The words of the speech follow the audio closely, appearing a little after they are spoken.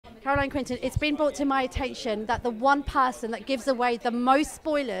Caroline, Quentin, it's been brought to my attention that the one person that gives away the most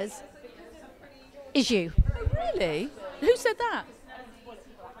spoilers is you. Oh, really? Who said that?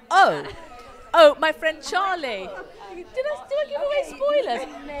 Oh, my friend Charlie. Do I give away spoilers?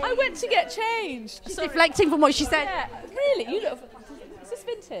 I went to get changed. She's deflecting from what she said. Yeah, really? You look. Is this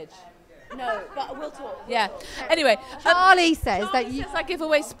vintage? No, but we'll talk. Yeah. Anyway, Charlie says Charlie that you. says I give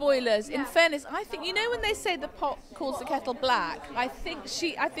away spoilers. In fairness, I think when they say the pot calls the kettle black. I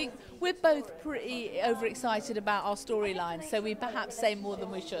think we're both pretty overexcited about our storyline, so we perhaps say more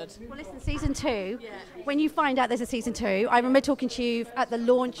than we should. Well, listen, season 2. When you find out there's a season 2, I remember talking to you at the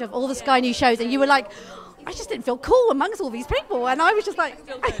launch of all the Sky News shows, and you were like, I just didn't feel cool amongst all these people, and I was just like,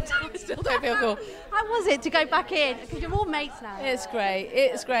 I still don't feel cool. How was it to go back in? Because you're all mates now. It's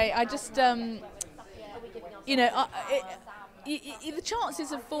great. I just, the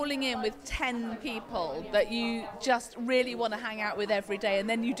chances of falling in with 10 people that you just really want to hang out with every day, and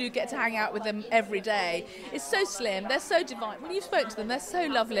then you do get to hang out with them every day, is so slim. They're so divine. When you spoke to them, they're so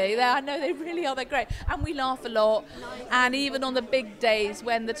lovely. I know they really are. They're great. And we laugh a lot. And even on the big days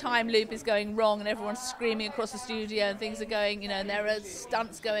when the time loop is going wrong and everyone's screaming across the studio and things are going, and there are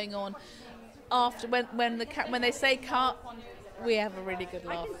stunts going on, after when they say cut, we have a really good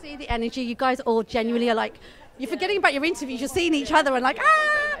laugh. I can see the energy. You guys all genuinely are like, you're forgetting about your interviews, you're seeing each other and like,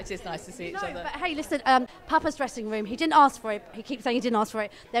 ah! It is nice to see each other. But hey, listen, Papa's dressing room, he didn't ask for it. He keeps saying he didn't ask for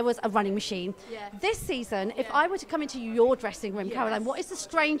it. There was a running machine. Yeah. This season, if I were to come into your dressing room, Caroline, what is the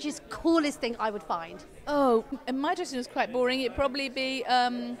strangest, coolest thing I would find? Oh, and my dressing room is quite boring. It'd probably be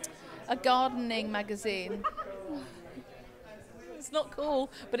a gardening magazine. It's not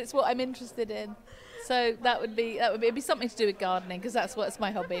cool, but it's what I'm interested in. So it'd be something to do with gardening, because that's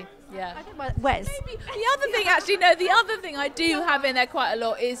my hobby. Yeah. Wes. Maybe the other thing I do have in there quite a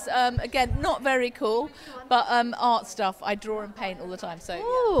lot is again, not very cool, but art stuff. I draw and paint all the time. So.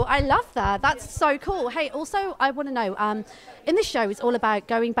 Oh, I love that. That's so cool. Hey, also I want to know. In the show, it's all about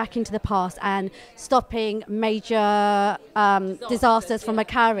going back into the past and stopping major disasters from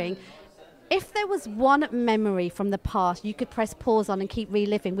occurring. If there was one memory from the past you could press pause on and keep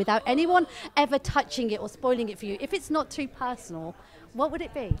reliving without anyone ever touching it or spoiling it for you, if it's not too personal, what would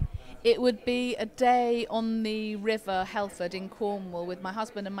it be? It would be a day on the river Helford in Cornwall with my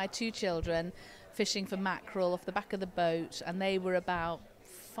husband and my 2 children fishing for mackerel off the back of the boat, and they were about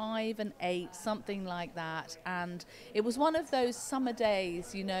 5 and 8, something like that, and it was one of those summer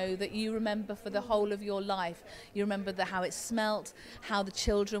days, that you remember for the whole of your life. You remember how it smelt, how the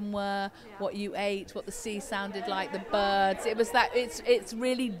children were, what you ate, what the sea sounded like, the birds. It was that. It's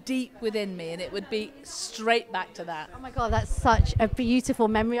really deep within me, and it would be straight back to that. Oh my God, that's such a beautiful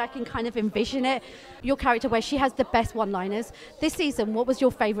memory. I can kind of envision it. Your character, where she has the best one-liners. This season, what was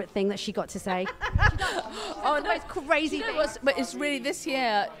your favourite thing that she got to say? Oh no, it's crazy. But it's really this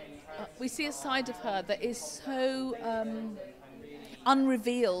year. We see a side of her that is so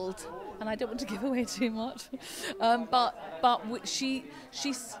unrevealed, and I don't want to give away too much. But she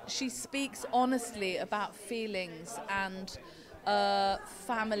speaks honestly about feelings and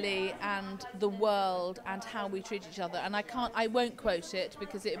family and the world and how we treat each other. And I won't quote it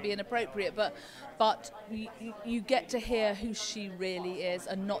because it would be inappropriate. But you get to hear who she really is,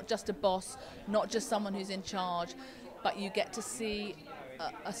 and not just a boss, not just someone who's in charge, but you get to see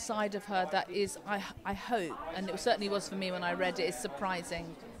a side of her that is, I hope, and it certainly was for me when I read it, is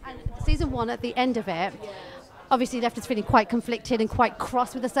surprising. And season 1, at the end of it, obviously left us feeling quite conflicted and quite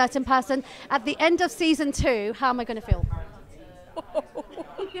cross with a certain person. At the end of season 2, how am I going to feel?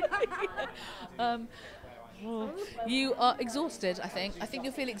 You are exhausted, I think. I think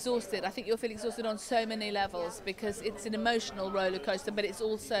you'll feel exhausted. I think you'll feel exhausted on so many levels, because it's an emotional roller coaster, but it's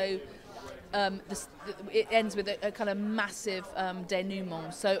also it ends with a kind of massive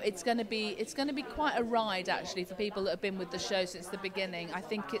denouement. So it's going to be quite a ride, actually, for people that have been with the show since the beginning. I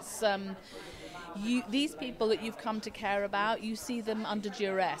think it's these people that you've come to care about, you see them under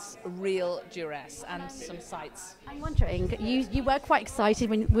duress, real duress, and some sights. I'm wondering, you were quite excited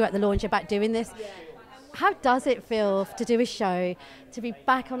when we were at the launch about doing this. How does it feel to do a show, to be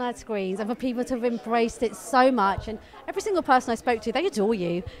back on our screens, and for people to have embraced it so much? And every single person I spoke to, they adore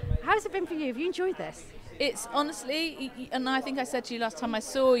you. How has it been for you? Have you enjoyed this? It's honestly, and I think I said to you last time I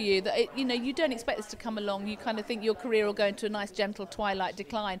saw you, that you don't expect this to come along. You kind of think your career will go into a nice gentle twilight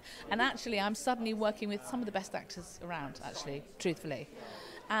decline. And actually, I'm suddenly working with some of the best actors around, actually, truthfully,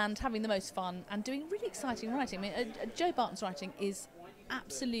 and having the most fun and doing really exciting writing. I mean, Joe Barton's writing is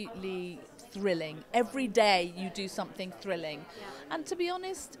absolutely thrilling. Every day you do something thrilling, and to be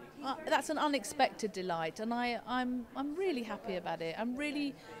honest, that's an unexpected delight, and I'm really happy about it. I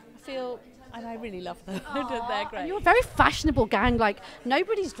feel and I really love them. They're And great. you're a very fashionable gang. Like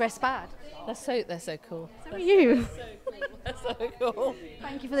nobody's dressed bad. They're so cool. So are you? They're so cool.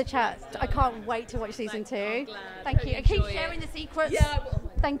 Thank you for the chat. I can't wait to watch season 2. glad. Thank Hope you. you And keep enjoy sharing it. the secrets. Yeah.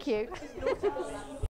 Thank you.